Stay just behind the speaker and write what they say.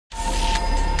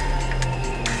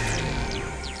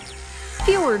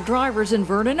Fewer drivers in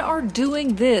Vernon are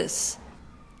doing this.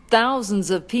 Thousands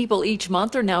of people each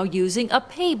month are now using a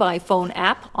PaybyPhone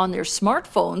app on their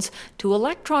smartphones to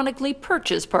electronically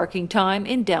purchase parking time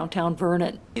in downtown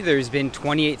Vernon. There's been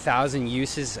 28,000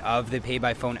 uses of the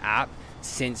PaybyPhone app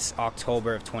since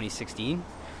October of 2016.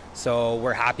 So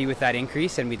we're happy with that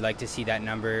increase, and we'd like to see that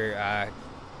number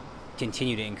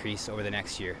continue to increase over the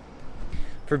next year.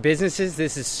 For businesses,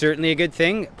 this is certainly a good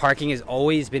thing. Parking has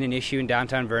always been an issue in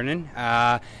downtown Vernon,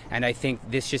 and I think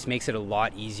this just makes it a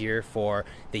lot easier for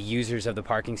the users of the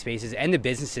parking spaces and the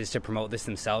businesses to promote this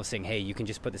themselves, saying, hey, you can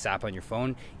just put this app on your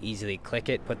phone, easily click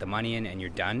it, put the money in, and you're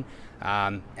done.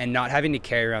 And not having to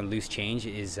carry around loose change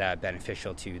is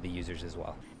beneficial to the users as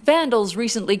well. Vandals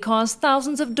recently caused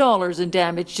thousands of dollars in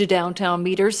damage to downtown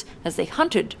meters as they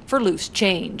hunted for loose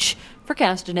change. For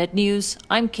Castanet News,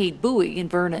 I'm Kate Bowie in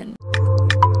Vernon.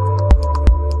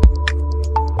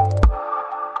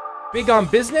 Big on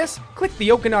business? Click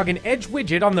the Okanagan Edge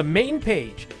widget on the main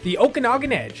page. The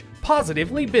Okanagan Edge,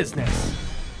 positively business.